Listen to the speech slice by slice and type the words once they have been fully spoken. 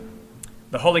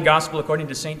The Holy Gospel according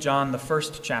to St. John, the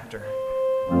first chapter.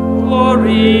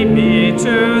 Glory be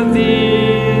to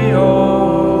thee,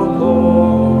 O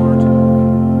Lord.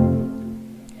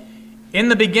 In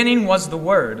the beginning was the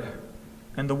Word,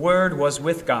 and the Word was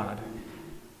with God,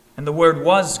 and the Word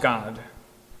was God.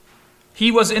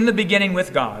 He was in the beginning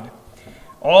with God.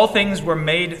 All things were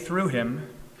made through him,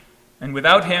 and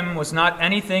without him was not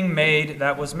anything made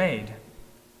that was made.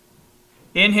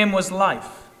 In him was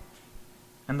life,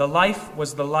 and the life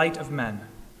was the light of men.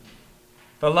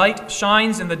 The light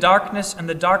shines in the darkness, and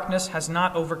the darkness has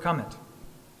not overcome it.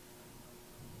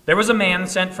 There was a man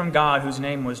sent from God whose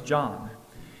name was John.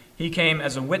 He came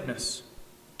as a witness,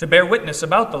 to bear witness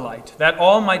about the light, that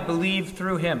all might believe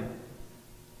through him.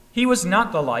 He was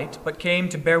not the light, but came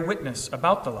to bear witness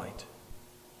about the light.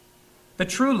 The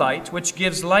true light, which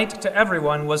gives light to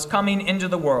everyone, was coming into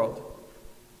the world.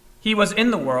 He was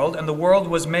in the world, and the world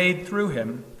was made through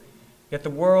him, yet the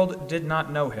world did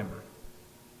not know him.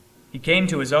 He came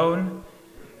to his own,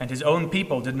 and his own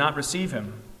people did not receive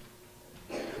him.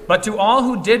 But to all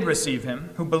who did receive him,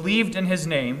 who believed in his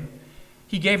name,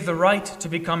 he gave the right to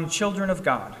become children of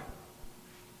God,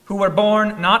 who were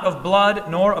born not of blood,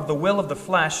 nor of the will of the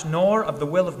flesh, nor of the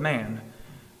will of man,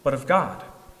 but of God.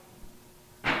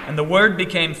 And the Word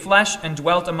became flesh and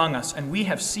dwelt among us, and we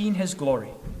have seen his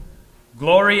glory,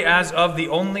 glory as of the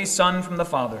only Son from the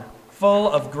Father,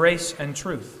 full of grace and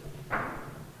truth.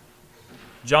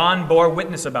 John bore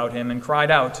witness about him and cried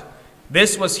out,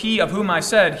 "This was he of whom I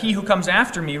said, 'He who comes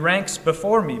after me ranks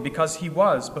before me, because he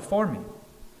was before me.'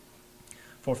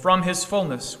 For from his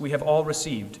fullness we have all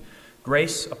received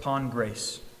grace upon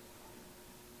grace.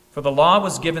 For the law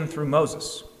was given through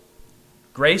Moses.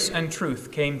 Grace and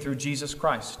truth came through Jesus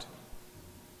Christ.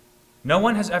 No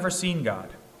one has ever seen God.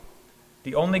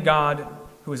 The only God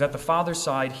who is at the Father's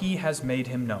side, he has made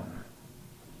him known."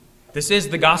 This is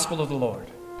the gospel of the Lord.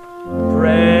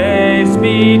 Praise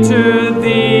be to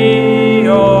thee,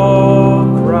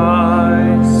 O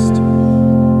Christ.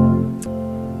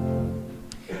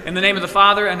 In the name of the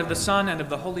Father, and of the Son, and of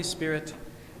the Holy Spirit.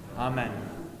 Amen.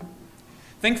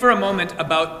 Think for a moment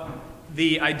about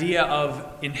the idea of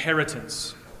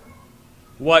inheritance.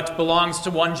 What belongs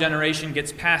to one generation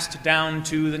gets passed down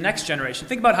to the next generation.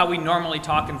 Think about how we normally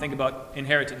talk and think about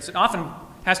inheritance. It often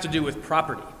has to do with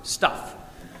property, stuff,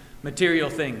 material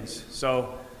things.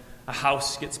 So a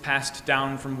house gets passed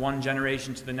down from one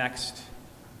generation to the next.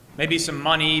 Maybe some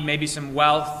money, maybe some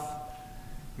wealth,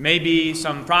 maybe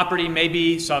some property,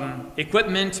 maybe some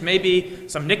equipment, maybe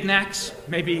some knickknacks,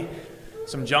 maybe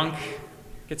some junk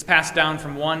gets passed down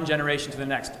from one generation to the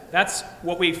next. That's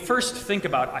what we first think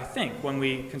about, I think, when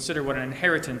we consider what an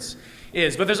inheritance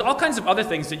is. But there's all kinds of other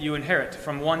things that you inherit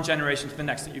from one generation to the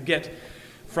next that you get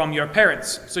from your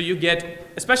parents. So you get,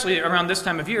 especially around this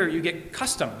time of year, you get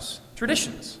customs,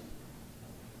 traditions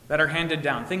that are handed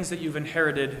down, things that you've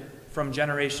inherited from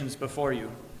generations before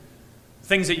you,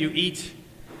 things that you eat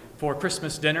for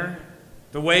Christmas dinner,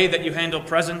 the way that you handle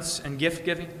presents and gift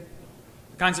giving,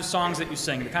 the kinds of songs that you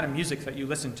sing, the kind of music that you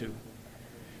listen to.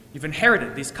 You've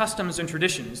inherited these customs and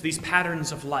traditions, these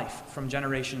patterns of life from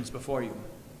generations before you.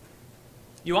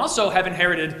 You also have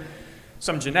inherited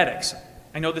some genetics.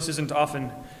 I know this isn't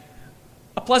often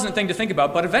a pleasant thing to think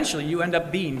about, but eventually you end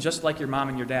up being just like your mom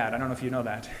and your dad. I don't know if you know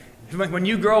that. When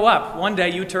you grow up, one day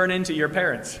you turn into your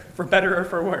parents, for better or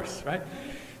for worse, right?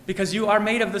 Because you are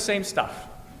made of the same stuff.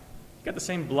 You've got the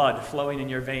same blood flowing in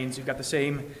your veins. You've got the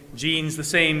same genes, the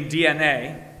same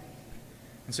DNA.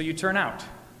 And so you turn out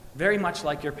very much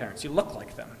like your parents. You look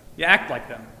like them. You act like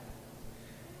them.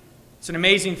 It's an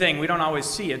amazing thing. We don't always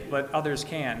see it, but others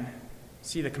can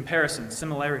see the comparison,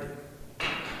 similarity.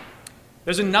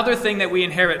 There's another thing that we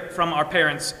inherit from our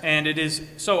parents, and it is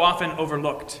so often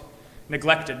overlooked,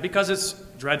 neglected, because it's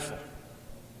dreadful.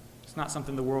 It's not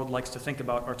something the world likes to think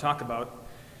about or talk about,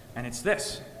 and it's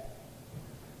this.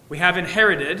 We have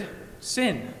inherited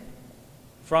sin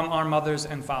from our mothers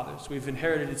and fathers. We've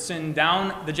inherited sin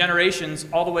down the generations,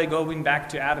 all the way going back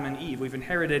to Adam and Eve. We've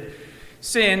inherited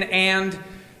sin and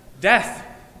death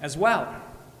as well.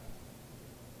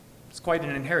 It's quite an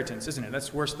inheritance, isn't it?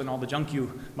 That's worse than all the junk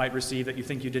you might receive that you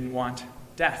think you didn't want.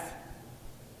 Death.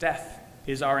 Death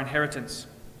is our inheritance.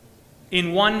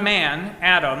 In one man,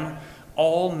 Adam,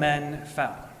 all men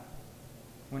fell.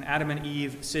 When Adam and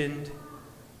Eve sinned,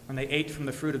 when they ate from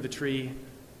the fruit of the tree,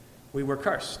 we were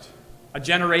cursed. A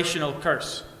generational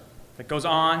curse that goes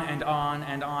on and on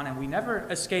and on, and we never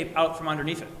escape out from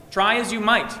underneath it. Try as you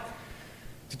might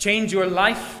to change your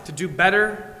life, to do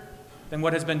better than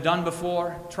what has been done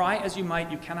before. Try as you might,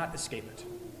 you cannot escape it.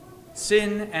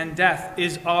 Sin and death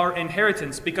is our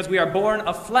inheritance because we are born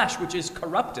of flesh, which is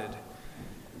corrupted.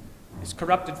 is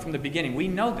corrupted from the beginning. We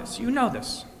know this. You know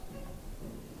this.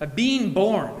 That being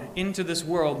born into this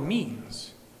world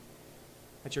means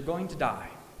that you're going to die.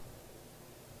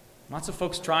 Lots of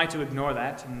folks try to ignore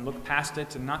that and look past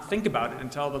it and not think about it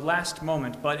until the last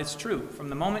moment, but it's true. From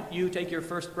the moment you take your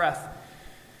first breath,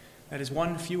 that is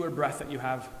one fewer breath that you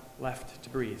have left to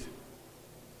breathe.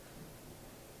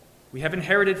 We have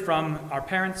inherited from our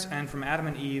parents and from Adam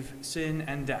and Eve sin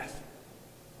and death.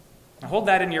 Now hold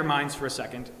that in your minds for a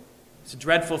second. It's a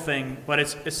dreadful thing, but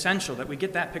it's essential that we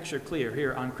get that picture clear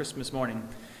here on Christmas morning,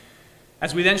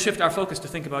 as we then shift our focus to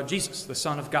think about Jesus, the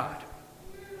Son of God.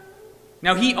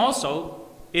 Now, he also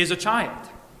is a child.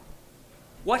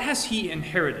 What has he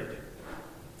inherited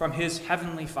from his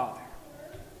heavenly Father?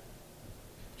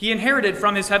 He inherited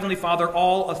from his heavenly Father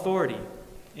all authority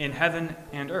in heaven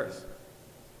and earth.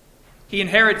 He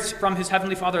inherits from his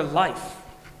heavenly Father life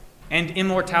and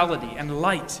immortality and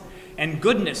light and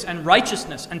goodness and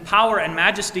righteousness and power and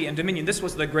majesty and dominion. This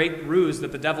was the great ruse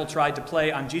that the devil tried to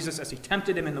play on Jesus as he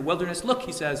tempted him in the wilderness. Look,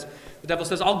 he says, the devil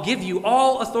says, I'll give you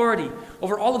all authority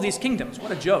over all of these kingdoms.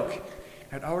 What a joke.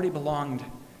 It already belonged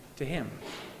to him.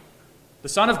 The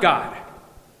Son of God.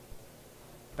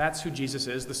 That's who Jesus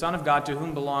is, the Son of God to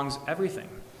whom belongs everything.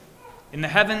 In the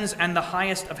heavens and the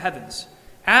highest of heavens.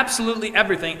 Absolutely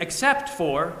everything except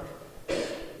for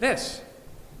this.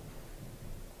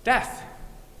 Death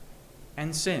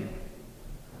and sin.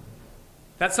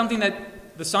 That's something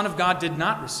that the Son of God did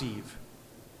not receive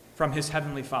from his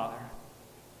heavenly Father.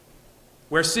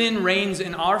 Where sin reigns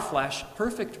in our flesh,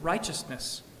 perfect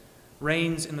righteousness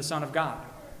reigns in the Son of God.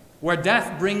 Where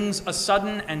death brings a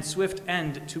sudden and swift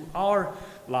end to our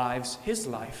lives, his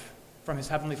life from his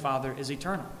heavenly Father is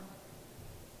eternal.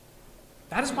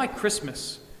 That is why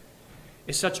Christmas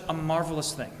is such a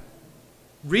marvelous thing.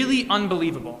 Really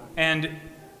unbelievable. And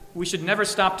we should never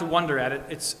stop to wonder at it.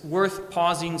 It's worth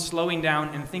pausing, slowing down,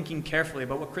 and thinking carefully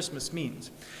about what Christmas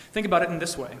means. Think about it in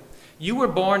this way. You were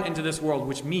born into this world,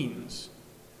 which means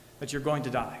that you're going to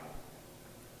die.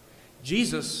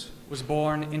 Jesus was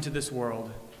born into this world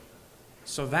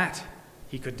so that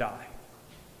he could die.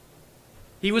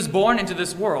 He was born into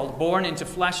this world, born into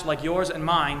flesh like yours and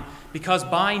mine, because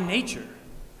by nature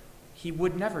he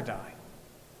would never die.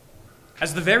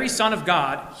 As the very Son of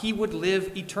God, he would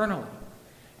live eternally.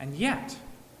 And yet,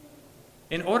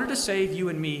 in order to save you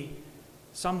and me,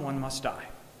 someone must die.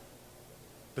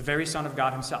 The very Son of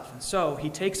God himself. And so he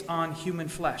takes on human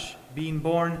flesh, being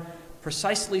born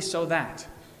precisely so that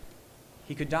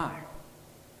he could die.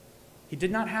 He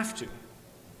did not have to.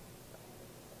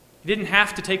 He didn't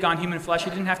have to take on human flesh.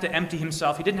 He didn't have to empty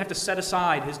himself. He didn't have to set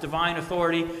aside his divine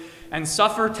authority and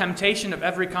suffer temptation of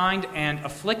every kind and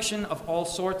affliction of all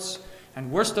sorts,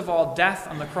 and worst of all, death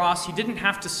on the cross. He didn't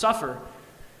have to suffer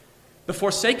the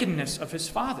forsakenness of his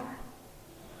Father,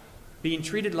 being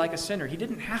treated like a sinner. He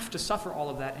didn't have to suffer all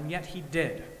of that, and yet he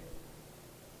did.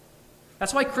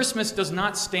 That's why Christmas does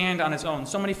not stand on its own.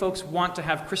 So many folks want to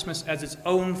have Christmas as its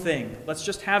own thing. Let's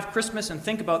just have Christmas and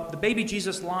think about the baby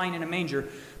Jesus lying in a manger.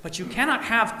 But you cannot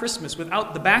have Christmas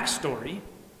without the backstory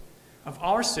of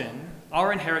our sin,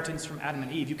 our inheritance from Adam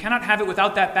and Eve. You cannot have it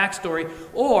without that backstory,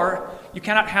 or you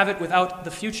cannot have it without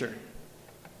the future,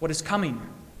 what is coming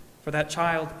for that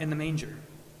child in the manger.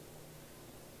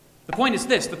 The point is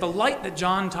this, that the light that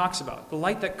John talks about, the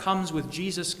light that comes with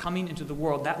Jesus coming into the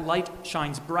world, that light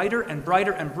shines brighter and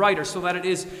brighter and brighter so that it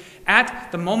is,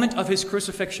 at the moment of his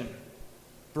crucifixion,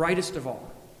 brightest of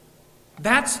all.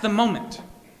 That's the moment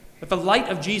that the light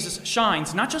of Jesus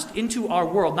shines, not just into our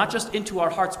world, not just into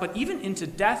our hearts, but even into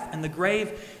death and the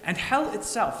grave and hell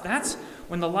itself. That's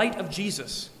when the light of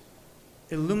Jesus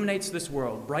illuminates this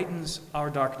world, brightens our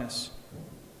darkness.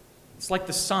 It's like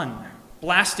the sun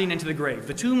blasting into the grave.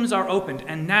 The tombs are opened,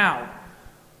 and now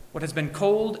what has been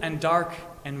cold and dark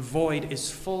and void is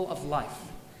full of life.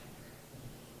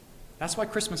 That's why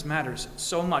Christmas matters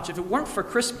so much. If it weren't for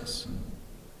Christmas,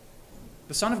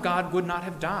 the Son of God would not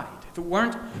have died. If it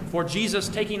weren't for Jesus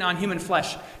taking on human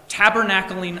flesh,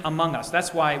 tabernacling among us.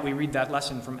 That's why we read that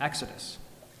lesson from Exodus.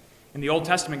 In the Old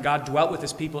Testament, God dwelt with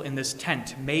his people in this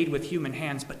tent made with human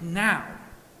hands, but now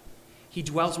he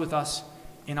dwells with us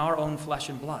in our own flesh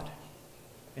and blood,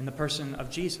 in the person of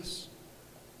Jesus.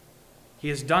 He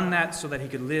has done that so that he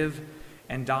could live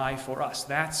and die for us.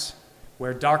 That's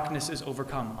where darkness is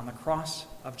overcome, on the cross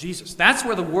of Jesus. That's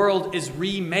where the world is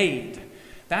remade.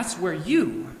 That's where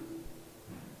you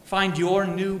find your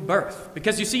new birth.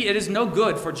 Because you see, it is no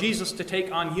good for Jesus to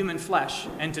take on human flesh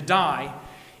and to die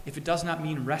if it does not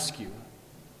mean rescue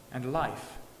and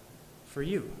life for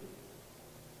you.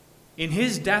 In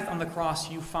his death on the cross,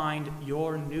 you find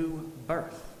your new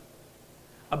birth.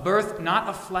 A birth not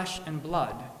of flesh and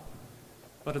blood,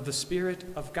 but of the Spirit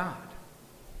of God.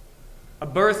 A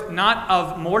birth not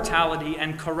of mortality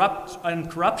and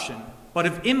corruption, but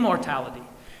of immortality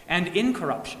and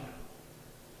incorruption.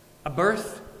 A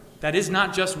birth that is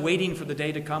not just waiting for the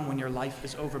day to come when your life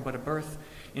is over, but a birth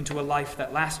into a life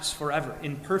that lasts forever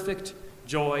in perfect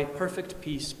joy, perfect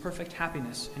peace, perfect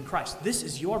happiness in Christ. This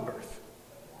is your birth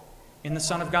in the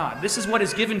Son of God. This is what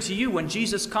is given to you when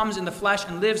Jesus comes in the flesh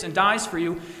and lives and dies for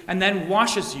you and then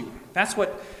washes you. That's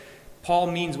what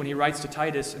Paul means when he writes to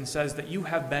Titus and says that you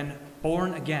have been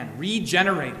born again,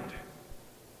 regenerated,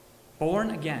 born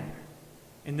again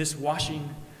in this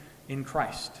washing in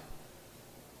Christ,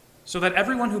 so that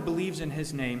everyone who believes in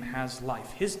his name has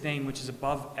life, his name which is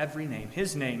above every name,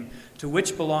 his name to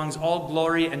which belongs all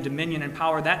glory and dominion and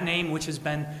power, that name which has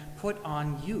been put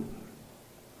on you.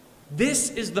 This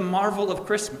is the marvel of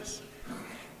Christmas,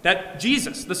 that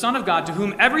Jesus, the Son of God, to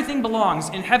whom everything belongs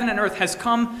in heaven and earth, has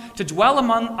come to dwell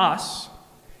among us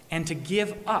and to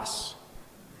give us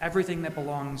everything that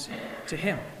belongs to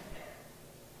him,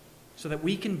 so that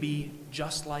we can be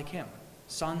just like him,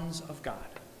 sons of God.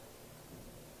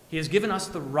 He has given us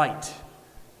the right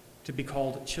to be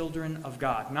called children of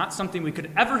God, not something we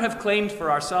could ever have claimed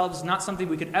for ourselves, not something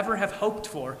we could ever have hoped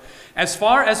for. As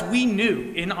far as we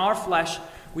knew in our flesh,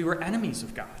 we were enemies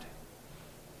of God.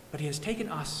 But he has taken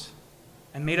us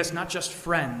and made us not just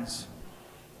friends,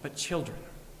 but children.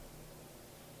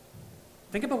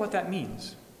 Think about what that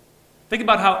means. Think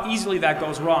about how easily that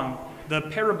goes wrong. The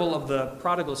parable of the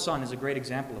prodigal son is a great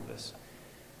example of this.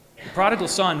 The prodigal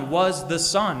son was the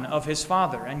son of his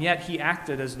father, and yet he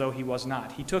acted as though he was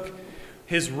not. He took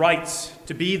his rights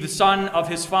to be the son of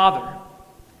his father,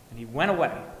 and he went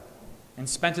away and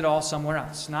spent it all somewhere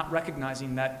else, not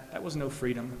recognizing that that was no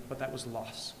freedom, but that was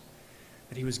loss,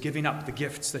 that he was giving up the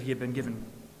gifts that he had been given.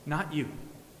 Not you.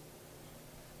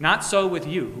 Not so with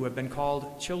you, who have been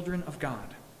called children of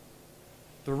God.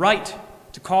 The right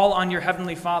to call on your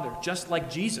heavenly Father, just like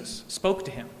Jesus spoke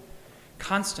to him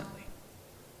constantly.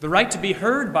 The right to be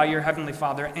heard by your heavenly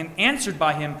Father and answered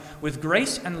by him with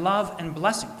grace and love and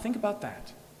blessing. Think about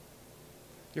that.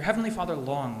 Your heavenly Father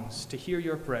longs to hear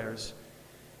your prayers,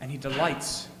 and he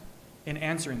delights in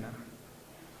answering them.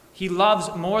 He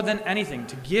loves more than anything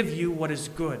to give you what is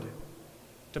good,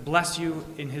 to bless you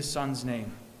in his Son's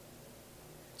name.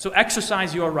 So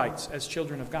exercise your rights as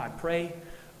children of God. Pray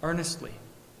earnestly.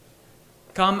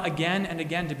 Come again and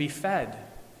again to be fed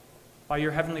by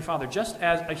your heavenly Father. Just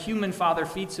as a human father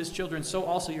feeds his children, so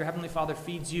also your heavenly Father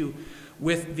feeds you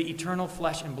with the eternal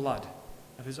flesh and blood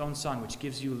of his own Son, which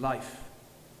gives you life.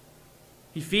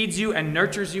 He feeds you and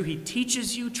nurtures you. He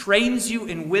teaches you, trains you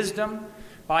in wisdom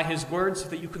by his word, so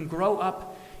that you can grow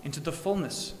up into the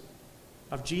fullness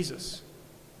of Jesus.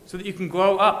 So that you can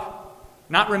grow up,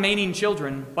 not remaining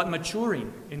children, but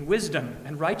maturing in wisdom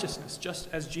and righteousness, just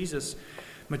as Jesus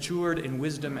matured in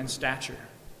wisdom and stature.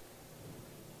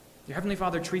 Your heavenly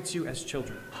Father treats you as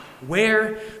children.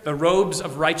 Wear the robes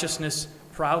of righteousness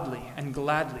proudly and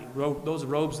gladly, those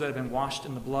robes that have been washed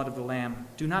in the blood of the Lamb.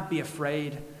 Do not be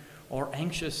afraid or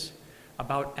anxious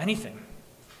about anything.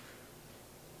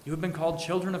 You have been called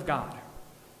children of God.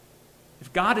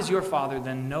 If God is your Father,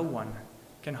 then no one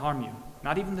can harm you.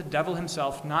 Not even the devil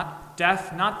himself, not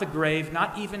death, not the grave,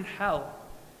 not even hell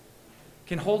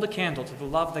can hold a candle to the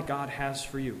love that God has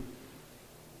for you.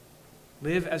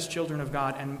 Live as children of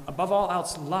God, and above all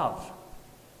else, love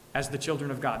as the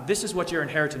children of God. This is what your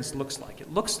inheritance looks like.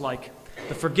 It looks like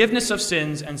the forgiveness of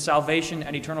sins and salvation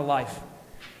and eternal life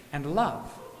and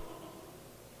love,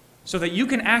 so that you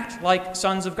can act like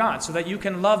sons of God, so that you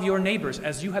can love your neighbors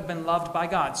as you have been loved by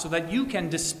God, so that you can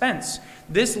dispense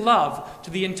this love to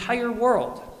the entire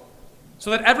world, so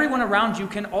that everyone around you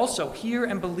can also hear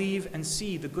and believe and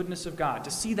see the goodness of God, to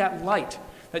see that light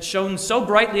that shone so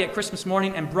brightly at Christmas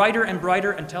morning and brighter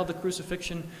until the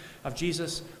crucifixion of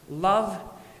Jesus. Love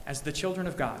as the children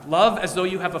of God. Love as though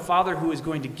you have a Father who is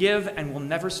going to give and will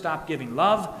never stop giving.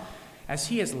 Love as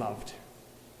he has loved.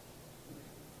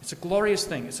 It's a glorious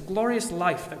thing. It's a glorious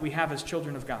life that we have as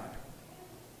children of God.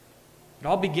 It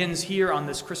all begins here on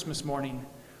this Christmas morning.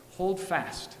 Hold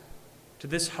fast to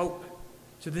this hope,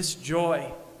 to this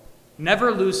joy.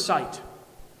 Never lose sight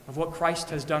of what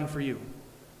Christ has done for you,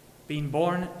 being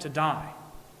born to die,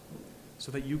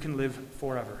 so that you can live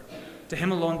forever. To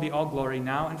him alone be all glory,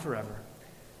 now and forever.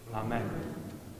 Amen.